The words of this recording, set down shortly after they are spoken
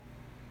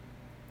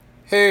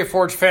Hey,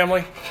 Forge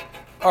family.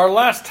 Our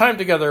last time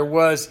together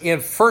was in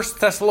 1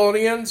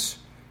 Thessalonians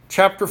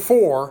chapter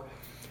 4,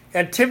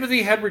 and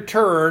Timothy had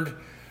returned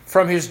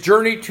from his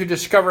journey to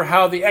discover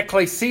how the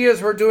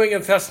ecclesias were doing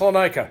in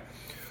Thessalonica.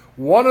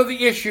 One of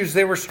the issues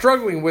they were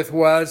struggling with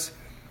was,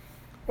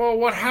 well,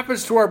 what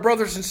happens to our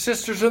brothers and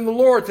sisters in the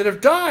Lord that have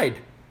died?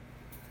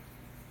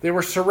 They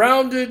were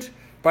surrounded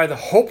by the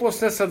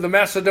hopelessness of the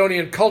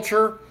Macedonian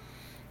culture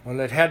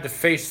when it had to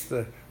face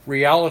the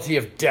reality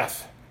of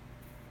death.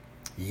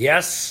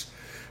 Yes,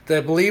 they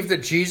believed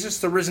that Jesus,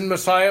 the risen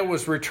Messiah,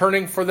 was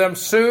returning for them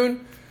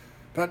soon.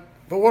 But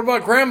what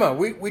about Grandma?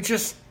 We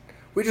just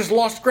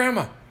lost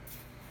Grandma.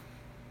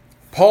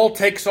 Paul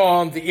takes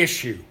on the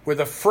issue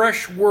with a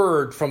fresh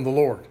word from the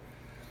Lord.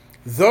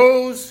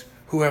 Those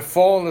who have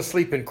fallen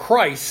asleep in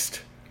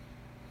Christ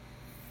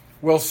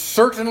will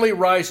certainly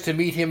rise to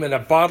meet him in a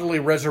bodily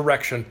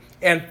resurrection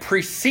and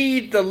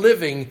precede the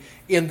living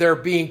in their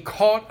being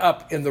caught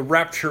up in the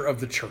rapture of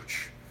the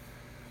church.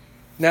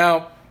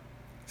 Now,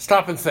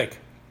 stop and think.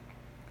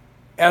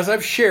 As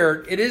I've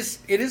shared, it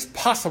is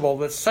possible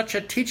that such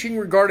a teaching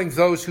regarding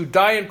those who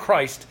die in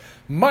Christ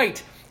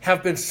might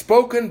have been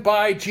spoken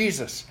by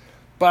Jesus,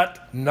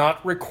 but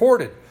not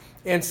recorded,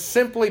 and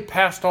simply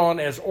passed on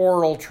as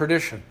oral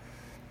tradition.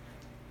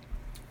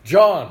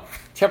 John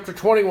chapter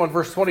 21,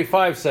 verse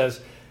 25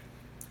 says,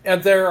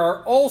 "And there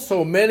are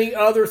also many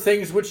other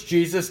things which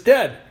Jesus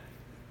did,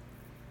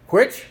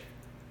 which,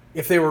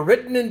 if they were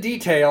written in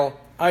detail,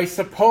 I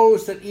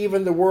suppose that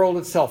even the world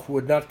itself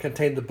would not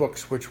contain the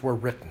books which were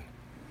written."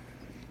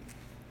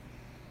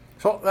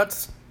 So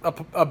that's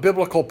a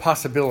biblical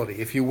possibility,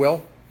 if you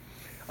will.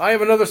 I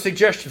have another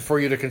suggestion for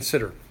you to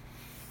consider.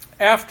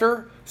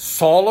 After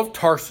Saul of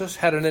Tarsus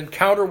had an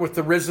encounter with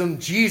the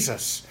risen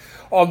Jesus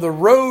on the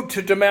road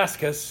to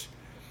Damascus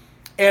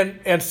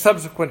and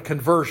subsequent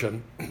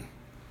conversion,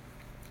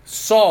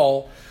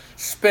 Saul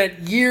spent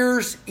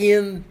years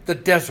in the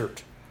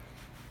desert,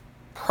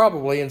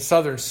 probably in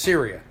southern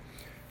Syria.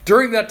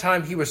 During that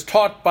time, he was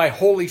taught by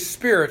Holy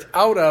Spirit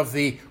out of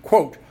the,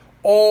 quote,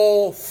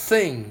 all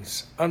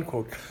things,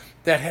 unquote,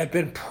 that had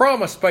been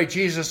promised by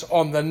Jesus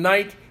on the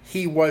night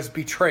he was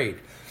betrayed.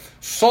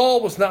 Saul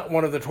was not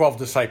one of the 12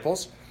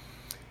 disciples,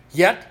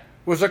 yet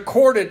was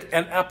accorded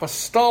an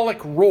apostolic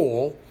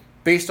role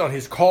based on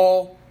his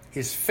call,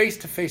 his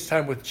face-to-face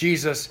time with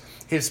Jesus,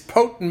 his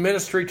potent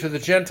ministry to the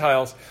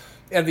Gentiles,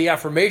 and the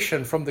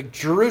affirmation from the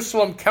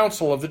Jerusalem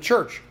Council of the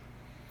church.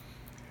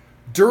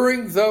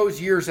 During those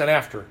years and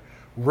after,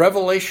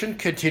 revelation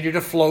continued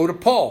to flow to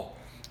Paul,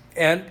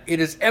 and it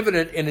is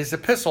evident in his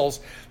epistles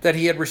that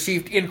he had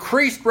received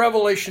increased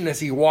revelation as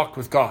he walked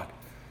with God.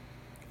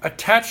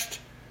 Attached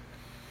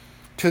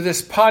to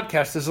this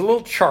podcast is a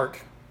little chart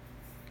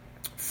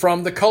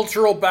from the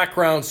Cultural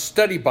Background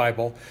Study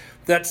Bible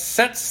that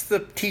sets the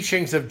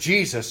teachings of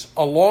Jesus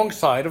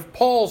alongside of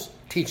Paul's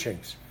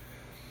teachings.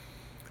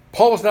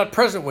 Paul was not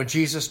present when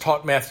Jesus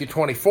taught Matthew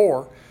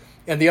 24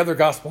 and the other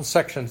gospel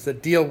sections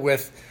that deal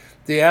with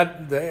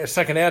the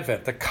second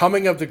advent, the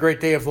coming of the great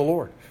day of the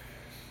Lord.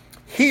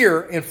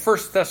 Here in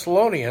 1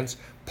 Thessalonians,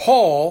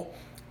 Paul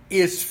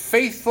is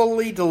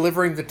faithfully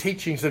delivering the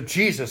teachings of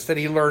Jesus that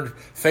he learned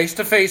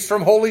face-to-face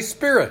from Holy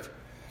Spirit.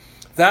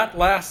 That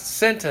last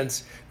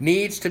sentence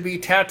needs to be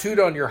tattooed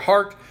on your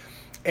heart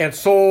and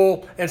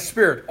soul and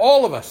spirit.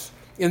 All of us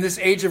in this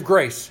age of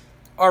grace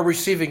are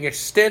receiving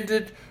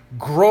extended,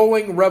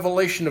 growing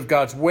revelation of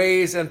God's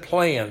ways and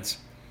plans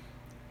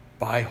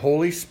by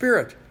Holy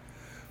Spirit,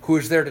 who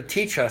is there to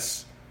teach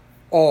us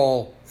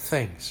all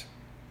things.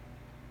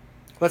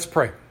 Let's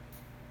pray.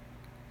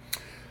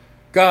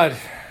 God,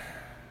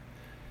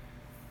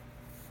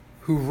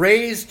 who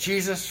raised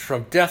Jesus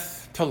from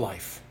death to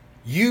life,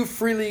 you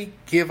freely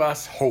give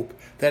us hope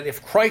that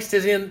if Christ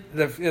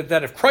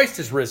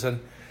is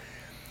risen,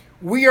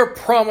 we are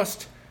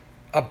promised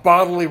a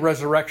bodily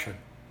resurrection,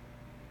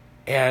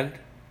 and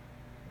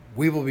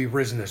we will be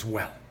risen as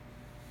well.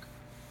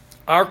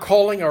 Our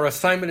calling, our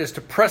assignment is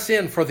to press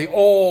in for the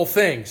all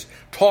things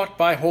taught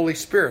by Holy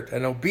Spirit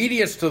and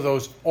obedience to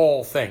those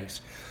all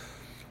things.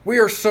 We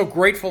are so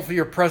grateful for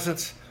your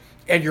presence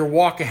and your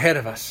walk ahead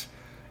of us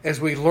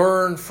as we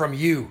learn from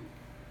you.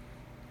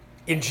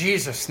 In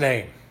Jesus'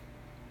 name,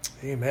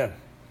 amen.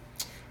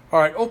 All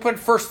right, open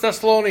 1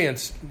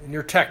 Thessalonians in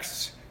your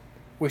texts.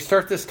 We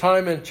start this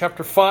time in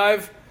chapter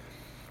 5,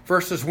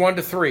 verses 1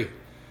 to 3.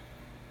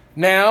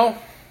 Now,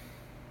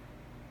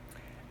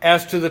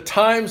 as to the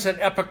times and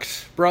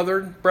epochs,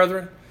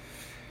 brethren,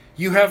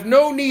 you have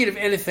no need of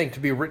anything to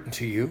be written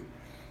to you,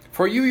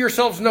 for you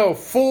yourselves know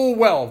full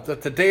well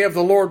that the day of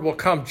the Lord will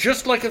come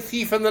just like a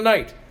thief in the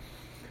night.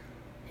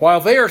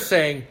 While they are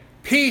saying,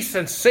 peace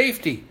and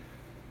safety,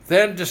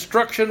 then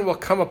destruction will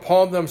come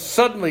upon them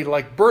suddenly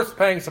like birth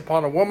pangs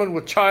upon a woman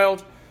with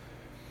child,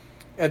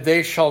 and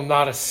they shall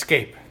not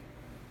escape.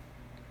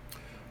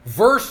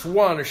 Verse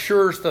 1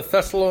 assures the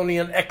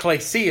Thessalonian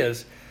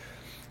ecclesias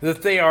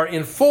that they are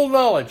in full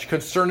knowledge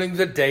concerning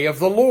the day of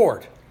the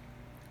Lord.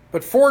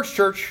 But Forge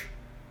Church,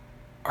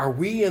 are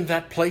we in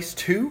that place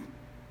too?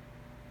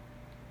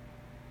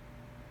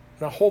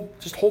 Now hold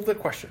that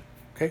question.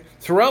 Okay?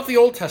 Throughout the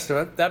Old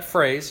Testament, that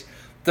phrase,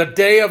 the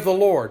day of the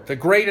Lord, the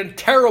great and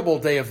terrible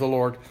day of the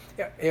Lord,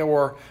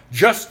 or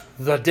just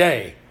the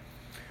day,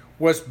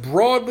 was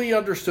broadly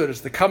understood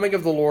as the coming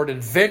of the Lord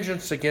and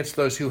vengeance against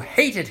those who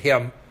hated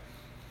him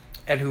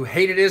and who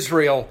hated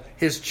Israel,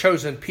 his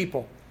chosen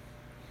people.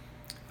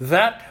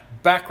 That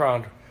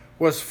background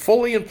was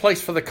fully in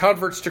place for the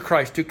converts to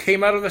Christ who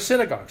came out of the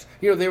synagogues.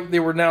 They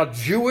were now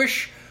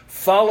Jewish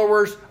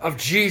followers of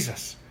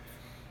Jesus.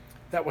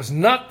 That was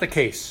not the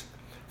case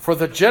for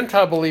the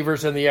Gentile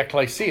believers in the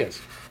ecclesias.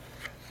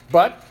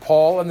 But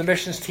Paul and the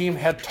missions team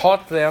had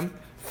taught them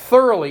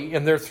thoroughly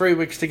in their 3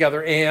 weeks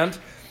together, and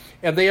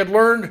they had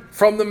learned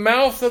from the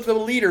mouth of the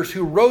leaders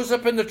who rose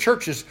up in the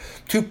churches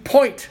to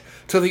point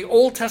to the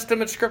Old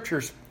Testament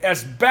scriptures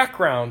as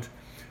background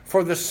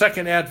for the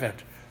second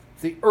advent,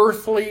 the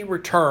earthly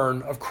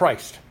return of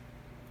Christ.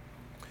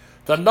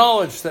 The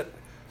knowledge that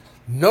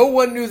no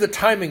one knew the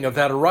timing of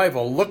that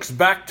arrival looks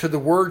back to the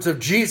words of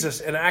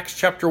Jesus in Acts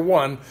chapter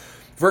 1,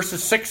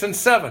 verses 6 and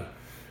 7.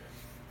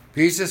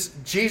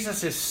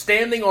 Jesus is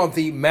standing on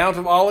the Mount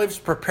of Olives,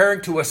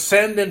 preparing to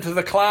ascend into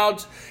the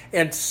clouds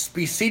and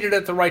be seated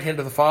at the right hand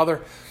of the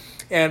Father.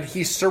 And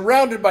he's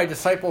surrounded by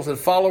disciples and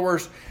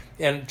followers.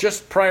 And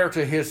just prior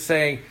to his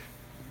saying,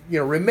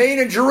 remain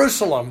in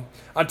Jerusalem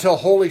until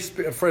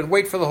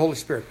wait for the Holy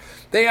Spirit,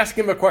 they asked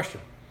him a question.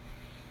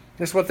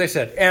 This is what they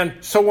said. And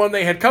so when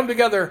they had come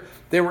together,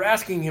 they were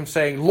asking him,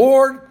 saying,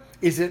 Lord,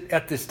 is it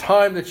at this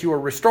time that you are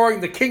restoring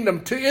the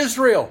kingdom to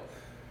Israel?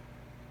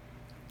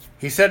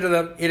 He said to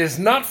them, it is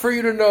not for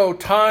you to know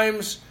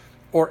times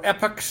or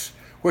epochs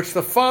which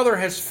the Father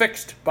has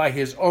fixed by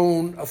his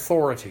own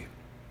authority.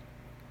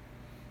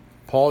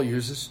 Paul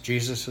uses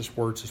Jesus'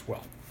 words as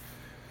well.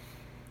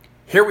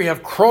 Here we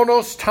have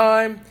chronos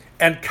time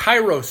and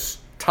kairos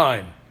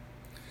time.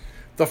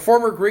 The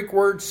former Greek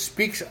word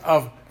speaks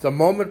of the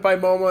moment by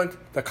moment,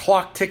 the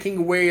clock ticking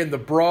away in the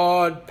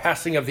broad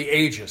passing of the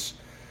ages.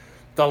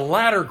 The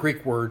latter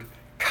Greek word,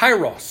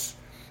 kairos,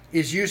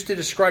 is used to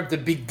describe the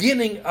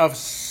beginning of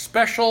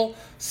special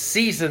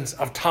seasons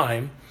of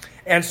time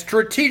and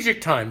strategic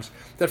times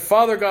that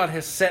Father God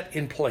has set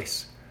in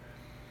place.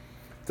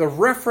 The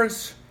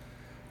reference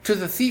to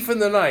the thief in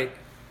the night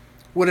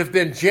would have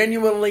been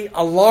genuinely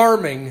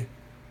alarming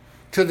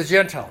to the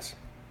Gentiles.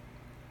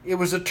 It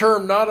was a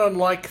term not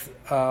unlike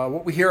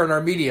what we hear in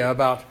our media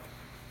about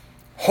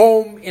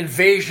home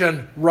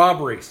invasion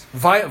robberies,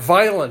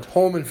 violent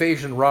home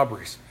invasion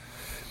robberies.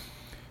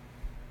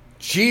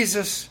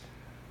 Jesus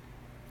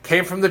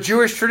came from the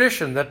Jewish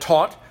tradition that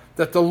taught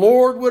that the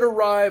Lord would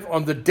arrive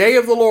on the day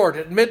of the Lord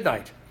at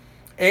midnight,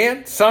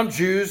 and some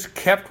Jews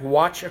kept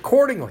watch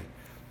accordingly.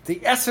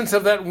 The essence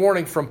of that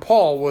warning from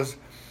Paul was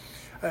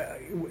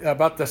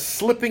about the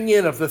slipping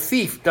in of the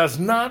thief does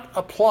not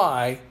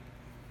apply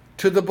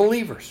to the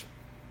believers.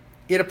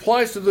 It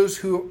applies to those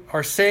who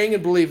are saying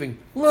and believing,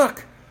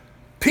 look,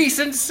 peace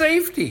and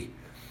safety.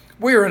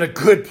 We're in a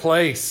good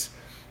place.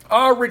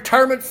 Our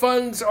retirement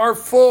funds are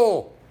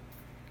full.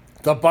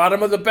 The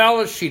bottom of the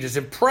balance sheet is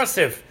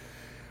impressive.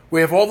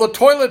 We have all the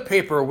toilet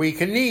paper we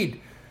can need.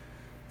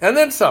 And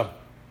then some.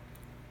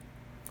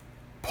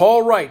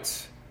 Paul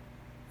writes,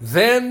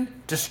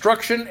 then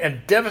destruction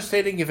and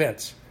devastating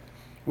events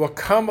will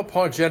come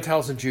upon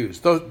Gentiles and Jews,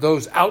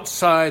 those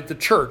outside the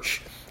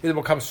church. It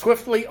will come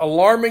swiftly,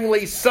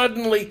 alarmingly,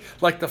 suddenly,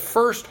 like the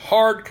first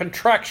hard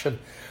contraction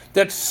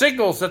that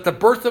signals that the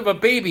birth of a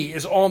baby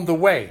is on the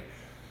way,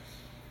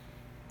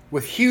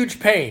 with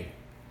huge pain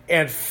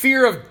and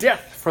fear of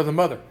death for the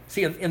mother.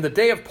 See, in the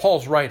day of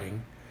Paul's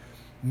writing,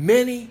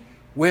 many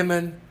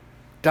women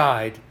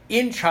died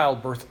in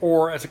childbirth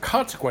or as a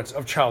consequence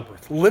of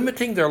childbirth,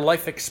 limiting their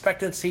life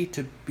expectancy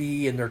to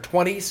be in their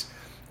 20s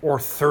or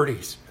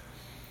 30s.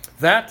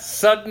 That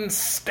sudden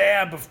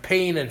stab of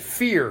pain and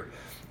fear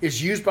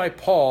is used by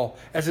Paul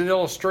as an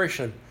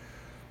illustration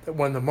that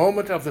when the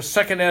moment of the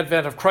second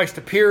advent of Christ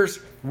appears,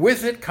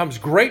 with it comes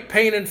great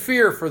pain and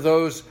fear for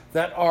those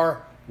that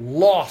are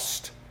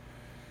lost.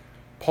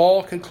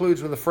 Paul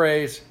concludes with the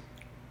phrase,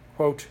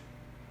 quote,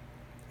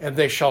 and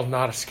they shall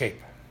not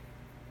escape.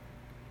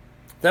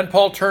 Then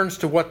Paul turns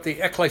to what the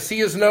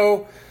ecclesias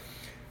know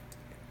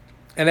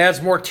and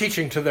adds more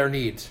teaching to their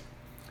needs.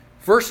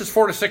 Verses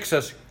 4 to 6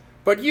 says,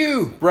 but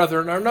you,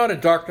 brethren, are not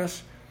in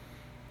darkness,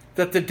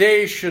 that the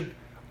day should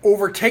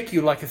overtake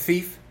you like a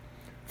thief.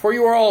 For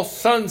you are all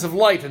sons of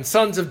light and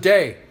sons of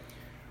day.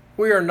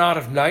 We are not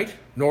of night,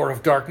 nor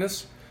of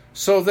darkness.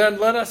 So then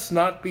let us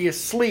not be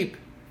asleep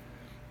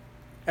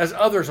as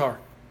others are,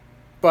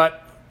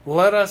 but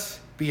let us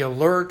be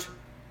alert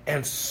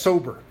and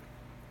sober.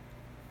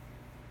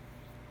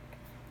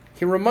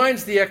 He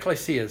reminds the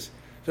ecclesias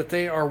that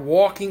they are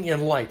walking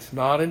in light,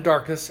 not in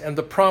darkness, and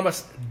the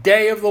promised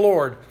day of the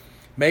Lord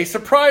may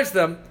surprise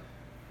them,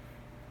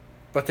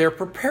 but they're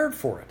prepared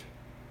for it.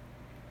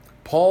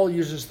 Paul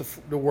uses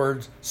the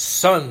words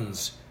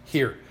sons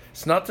here.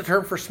 It's not the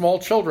term for small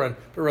children,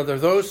 but rather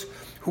those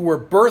who were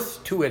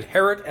birthed to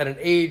inherit at an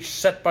age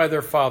set by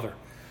their father.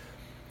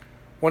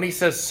 When he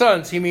says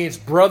sons, he means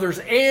brothers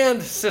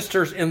and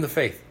sisters in the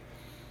faith.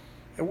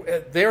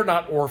 They are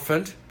not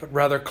orphaned, but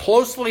rather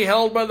closely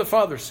held by the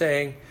Father,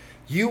 saying,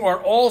 "You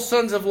are all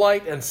sons of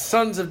light and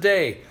sons of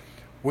day.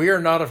 We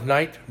are not of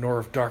night nor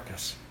of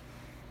darkness."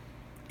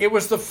 It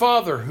was the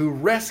Father who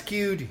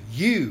rescued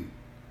you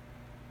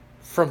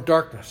from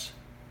darkness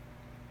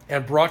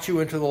and brought you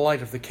into the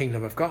light of the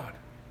kingdom of God.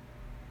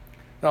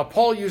 Now,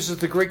 Paul uses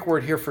the Greek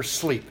word here for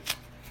sleep.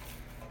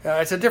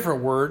 It's a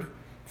different word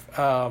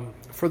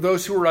for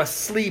those who are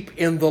asleep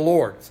in the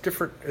Lord.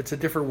 It's a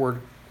different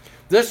word.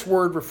 This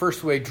word refers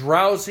to a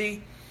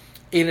drowsy,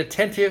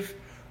 inattentive,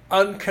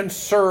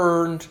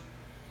 unconcerned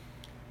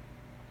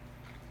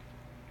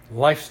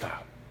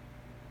lifestyle.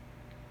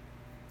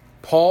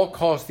 Paul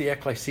calls the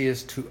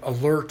ecclesias to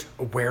alert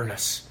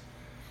awareness.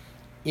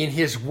 In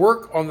his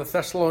work on the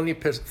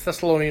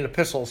Thessalonian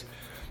epistles,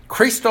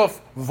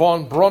 Christoph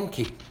von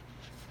Bromke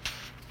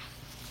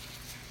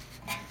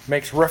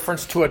makes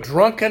reference to a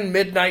drunken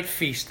midnight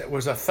feast that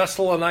was a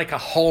Thessalonica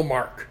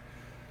hallmark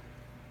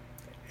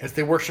as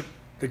they worshiped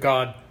the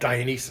god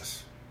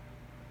Dionysus.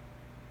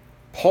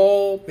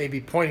 Paul may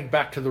be pointing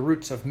back to the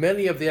roots of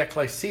many of the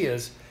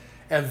ecclesias,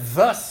 and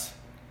thus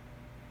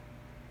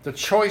the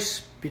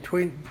choice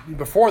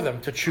before them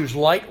to choose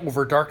light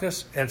over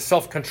darkness and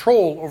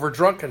self-control over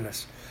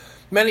drunkenness.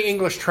 Many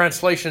English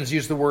translations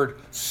use the word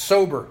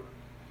sober.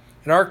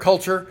 In our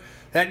culture,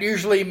 that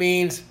usually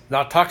means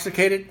not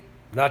intoxicated,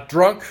 not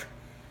drunk,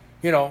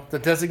 the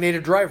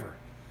designated driver.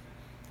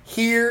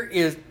 Here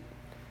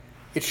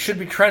it should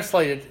be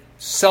translated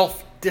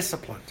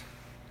self-disciplined,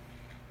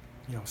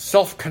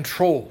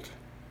 self-controlled.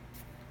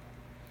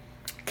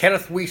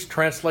 Kenneth Weiss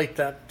translate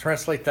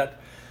that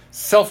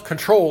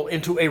self-control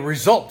into a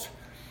result,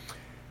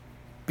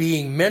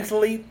 being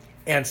mentally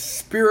and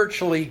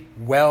spiritually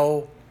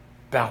well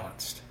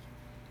balanced.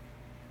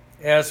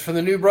 As for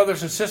the new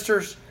brothers and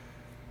sisters,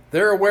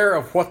 they're aware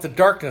of what the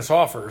darkness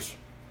offers.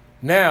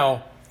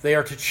 Now they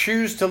are to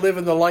choose to live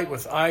in the light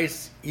with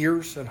eyes,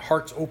 ears, and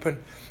hearts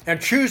open,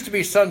 and choose to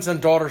be sons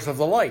and daughters of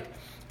the light.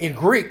 In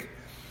Greek,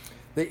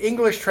 the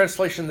English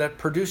translation that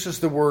produces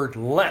the word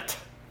let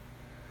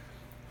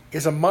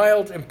is a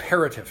mild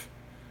imperative,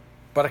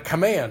 but a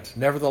command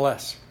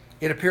nevertheless.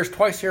 It appears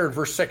twice here in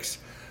verse 6.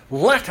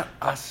 Let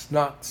us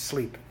not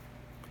sleep.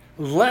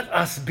 Let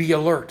us be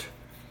alert.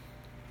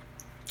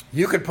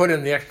 You could put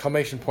in the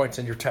exclamation points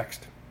in your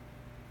text.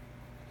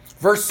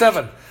 Verse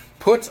 7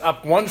 puts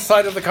up one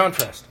side of the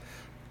contrast.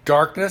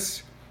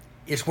 Darkness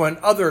is when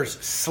others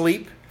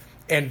sleep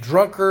and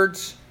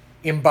drunkards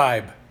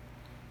imbibe.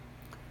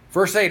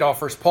 Verse 8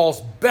 offers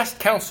Paul's best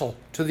counsel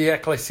to the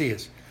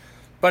ecclesias.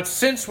 But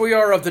since we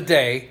are of the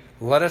day,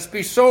 let us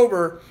be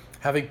sober,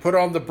 having put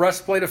on the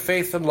breastplate of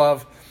faith and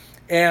love,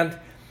 and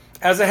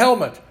as a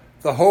helmet,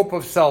 the hope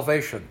of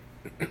salvation.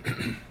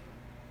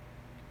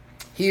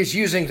 He is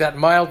using that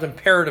mild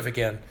imperative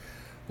again.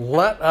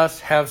 Let us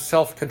have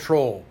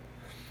self-control,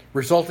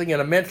 resulting in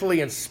a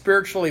mentally and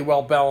spiritually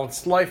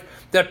well-balanced life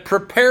that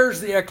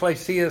prepares the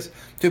ecclesias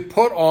to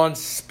put on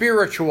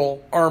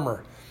spiritual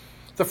armor.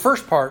 The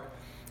first part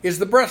is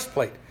the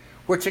breastplate,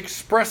 which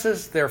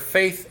expresses their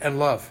faith and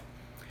love.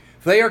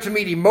 They are to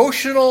meet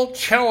emotional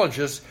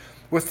challenges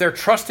with their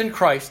trust in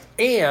Christ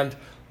and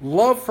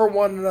love for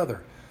one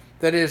another.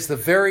 That is the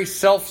very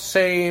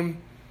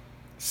self-same,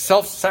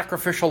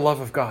 self-sacrificial love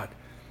of God.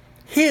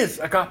 His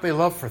agape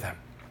love for them.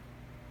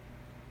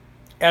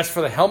 As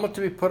for the helmet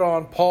to be put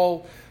on,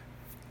 Paul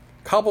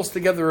cobbles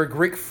together a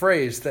Greek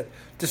phrase that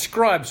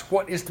describes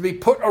what is to be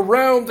put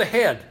around the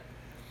head,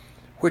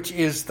 which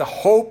is the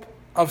hope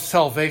of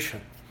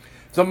salvation.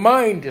 The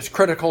mind is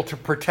critical to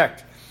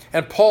protect,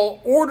 and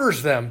Paul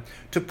orders them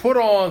to put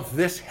on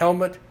this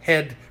helmet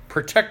head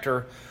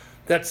protector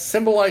that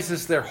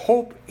symbolizes their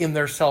hope in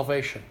their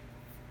salvation.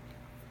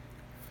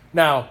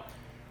 Now,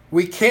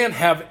 we can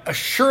have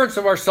assurance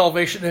of our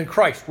salvation in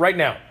Christ right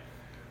now,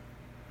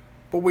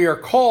 but we are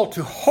called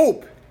to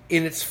hope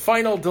in its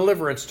final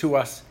deliverance to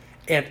us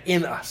and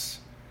in us.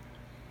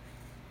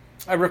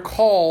 I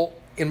recall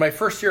in my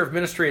first year of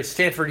ministry at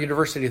Stanford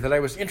University that I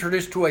was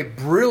introduced to a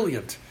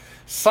brilliant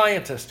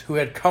scientist who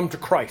had come to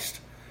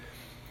Christ.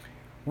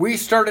 We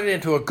started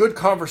into a good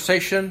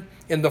conversation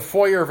in the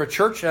foyer of a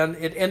church, and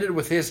it ended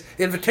with his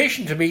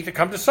invitation to me to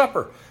come to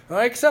supper. And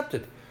I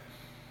accepted.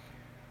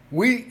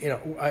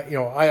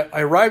 I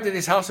arrived at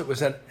his house. It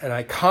was an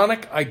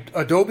iconic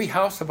adobe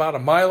house about a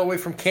mile away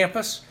from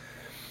campus.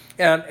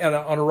 And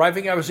on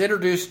arriving, I was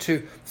introduced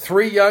to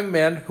three young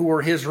men who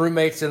were his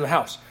roommates in the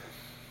house.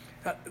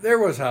 There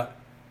was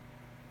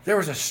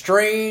a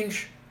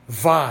strange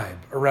vibe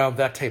around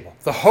that table.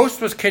 The host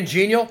was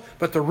congenial,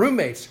 but the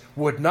roommates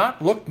would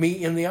not look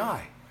me in the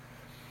eye.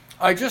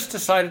 I just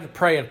decided to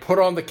pray and put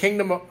on the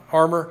kingdom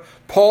armor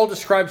Paul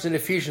describes in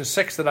Ephesians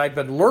 6 that I'd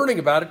been learning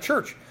about at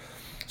church.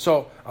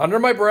 So, under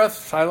my breath,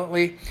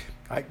 silently,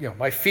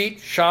 my feet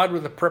shod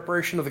with the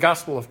preparation of the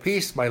gospel of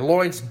peace, my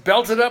loins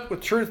belted up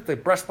with truth, the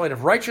breastplate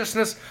of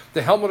righteousness,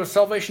 the helmet of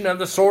salvation, and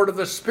the sword of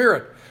the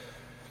Spirit.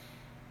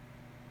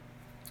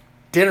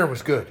 Dinner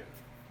was good.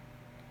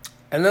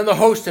 And then the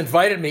host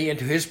invited me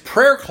into his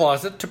prayer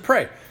closet to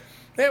pray.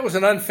 It was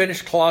an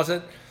unfinished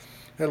closet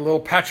We had a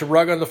little patch of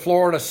rug on the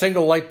floor and a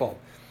single light bulb.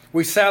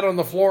 We sat on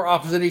the floor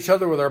opposite each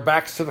other with our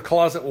backs to the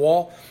closet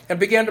wall and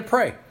began to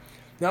pray.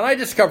 Now, I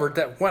discovered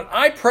that when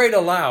I prayed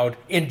aloud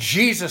in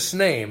Jesus'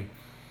 name,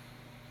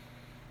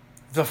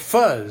 the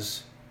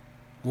fuzz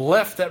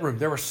left that room.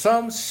 There was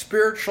some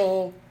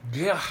spiritual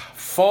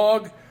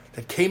fog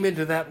that came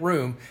into that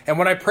room. And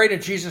when I prayed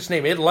in Jesus'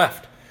 name, it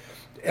left.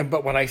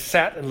 But when I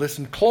sat and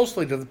listened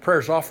closely to the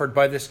prayers offered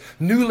by this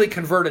newly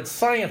converted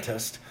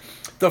scientist,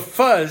 the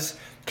fuzz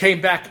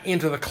came back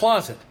into the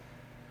closet.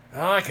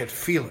 I could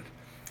feel it.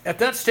 At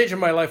that stage of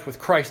my life with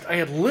Christ, I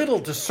had little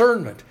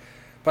discernment,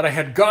 but I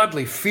had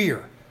godly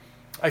fear.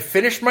 I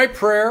finished my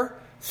prayer,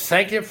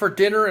 thanked him for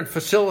dinner and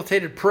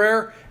facilitated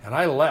prayer, and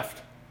I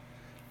left.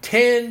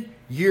 10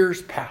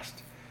 years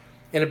passed,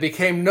 and it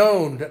became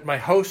known that my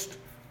host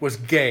was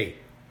gay,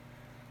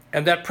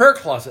 and that prayer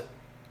closet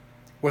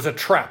was a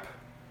trap.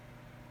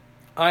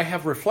 I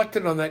have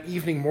reflected on that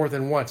evening more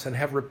than once and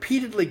have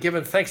repeatedly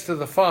given thanks to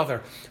the Father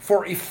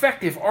for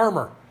effective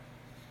armor,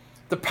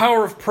 the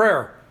power of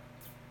prayer,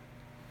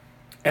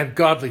 and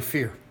godly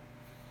fear.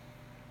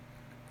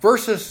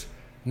 Verses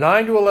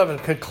 9 to 11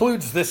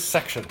 concludes this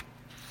section.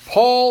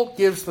 Paul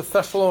gives the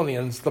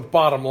Thessalonians the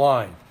bottom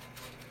line.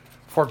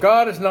 For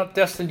God has not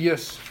destined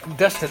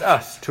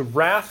us to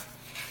wrath,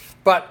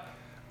 but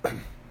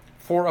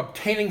for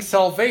obtaining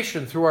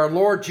salvation through our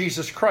Lord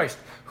Jesus Christ,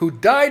 who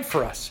died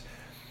for us,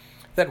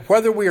 that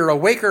whether we are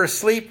awake or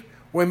asleep,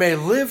 we may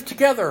live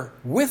together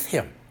with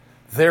him.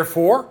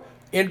 Therefore,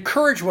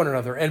 encourage one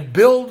another and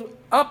build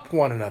up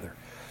one another,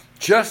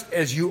 just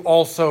as you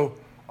also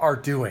are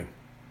doing.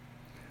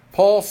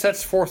 Paul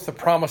sets forth the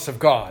promise of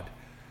God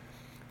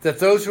that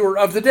those who are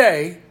of the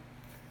day,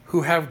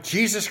 who have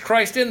Jesus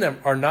Christ in them,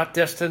 are not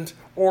destined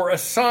or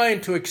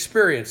assigned to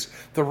experience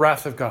the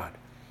wrath of God.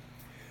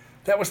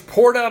 That was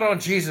poured out on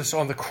Jesus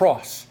on the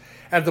cross,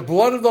 and the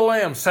blood of the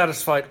Lamb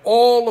satisfied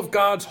all of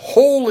God's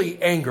holy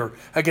anger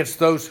against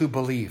those who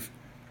believe.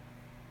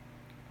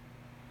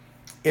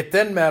 It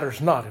then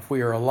matters not if we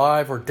are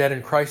alive or dead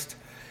in Christ.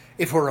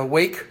 If we're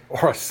awake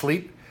or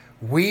asleep,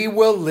 we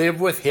will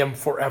live with him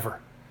forever.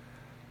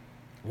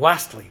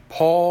 Lastly,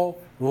 Paul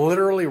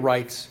literally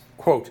writes,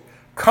 quote,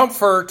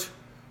 comfort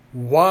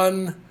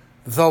one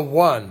the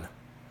one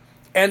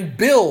and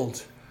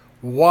build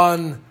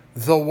one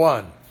the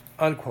one,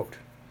 unquote.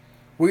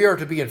 We are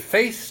to be in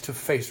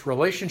face-to-face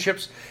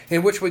relationships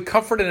in which we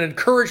comfort and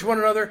encourage one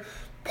another,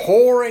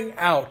 pouring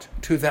out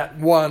to that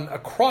one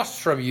across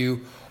from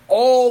you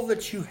all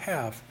that you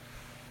have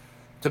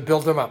to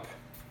build them up,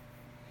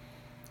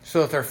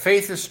 so that their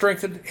faith is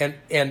strengthened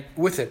and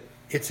with it,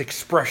 its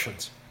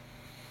expressions.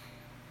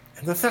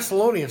 And the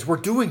Thessalonians were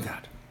doing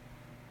that.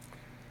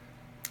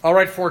 All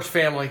right, Forge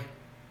family,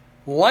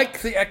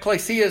 like the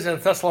ecclesias in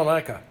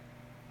Thessalonica,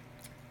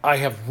 I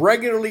have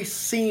regularly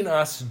seen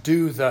us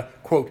do the,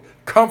 quote,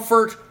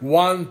 comfort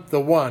one the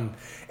one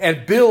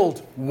and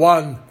build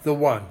one the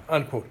one,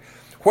 unquote.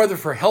 Whether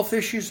for health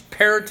issues,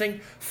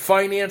 parenting,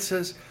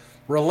 finances,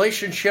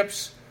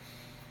 relationships,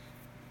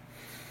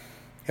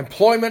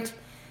 employment,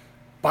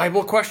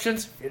 Bible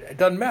questions, it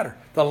doesn't matter.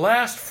 The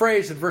last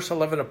phrase in verse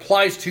 11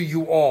 applies to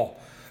you all,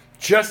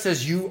 just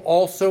as you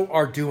also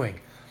are doing.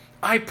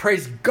 I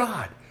praise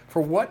God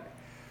for what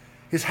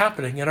is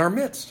happening in our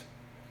midst.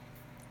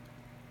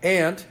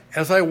 And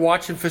as I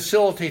watch and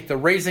facilitate the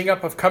raising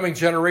up of coming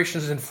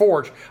generations in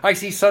Forge, I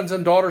see sons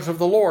and daughters of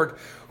the Lord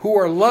who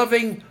are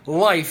loving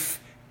life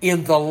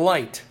in the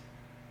light,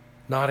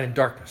 not in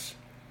darkness.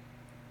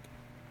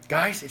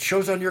 Guys, it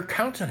shows on your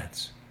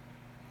countenance.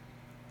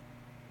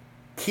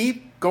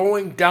 Keep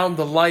going down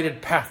the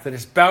lighted path that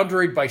is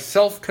boundaried by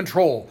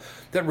self-control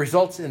that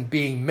results in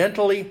being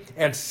mentally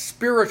and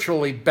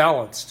spiritually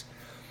balanced.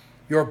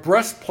 Your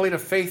breastplate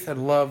of faith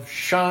and love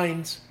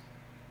shines,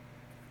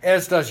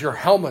 as does your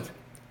helmet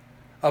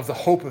of the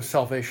hope of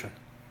salvation.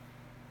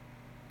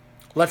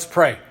 Let's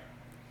pray.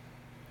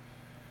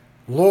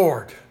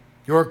 Lord,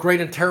 your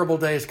great and terrible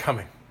day is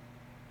coming.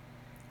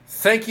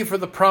 Thank you for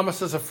the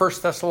promises of 1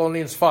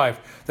 Thessalonians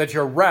 5, that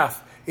your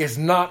wrath is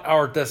not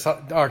our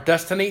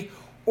destiny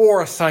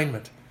or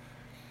assignment.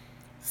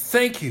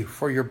 Thank you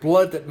for your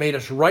blood that made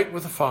us right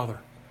with the Father.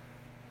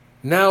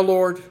 Now,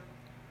 Lord,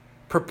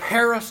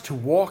 prepare us to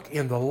walk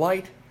in the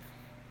light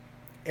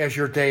as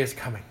your day is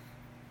coming.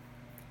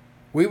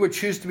 We would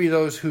choose to be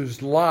those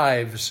whose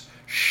lives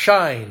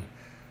shine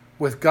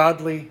with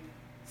godly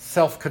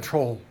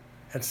self-control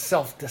and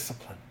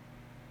self-discipline.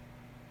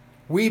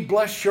 We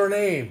bless your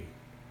name,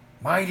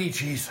 mighty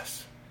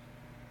Jesus.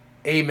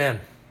 Amen.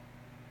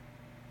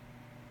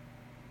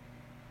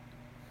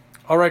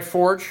 All right,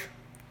 Forge.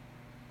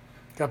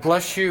 God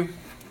bless you.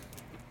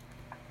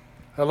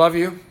 I love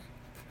you.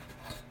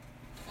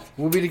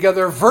 We'll be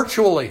together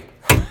virtually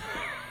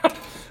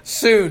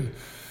soon.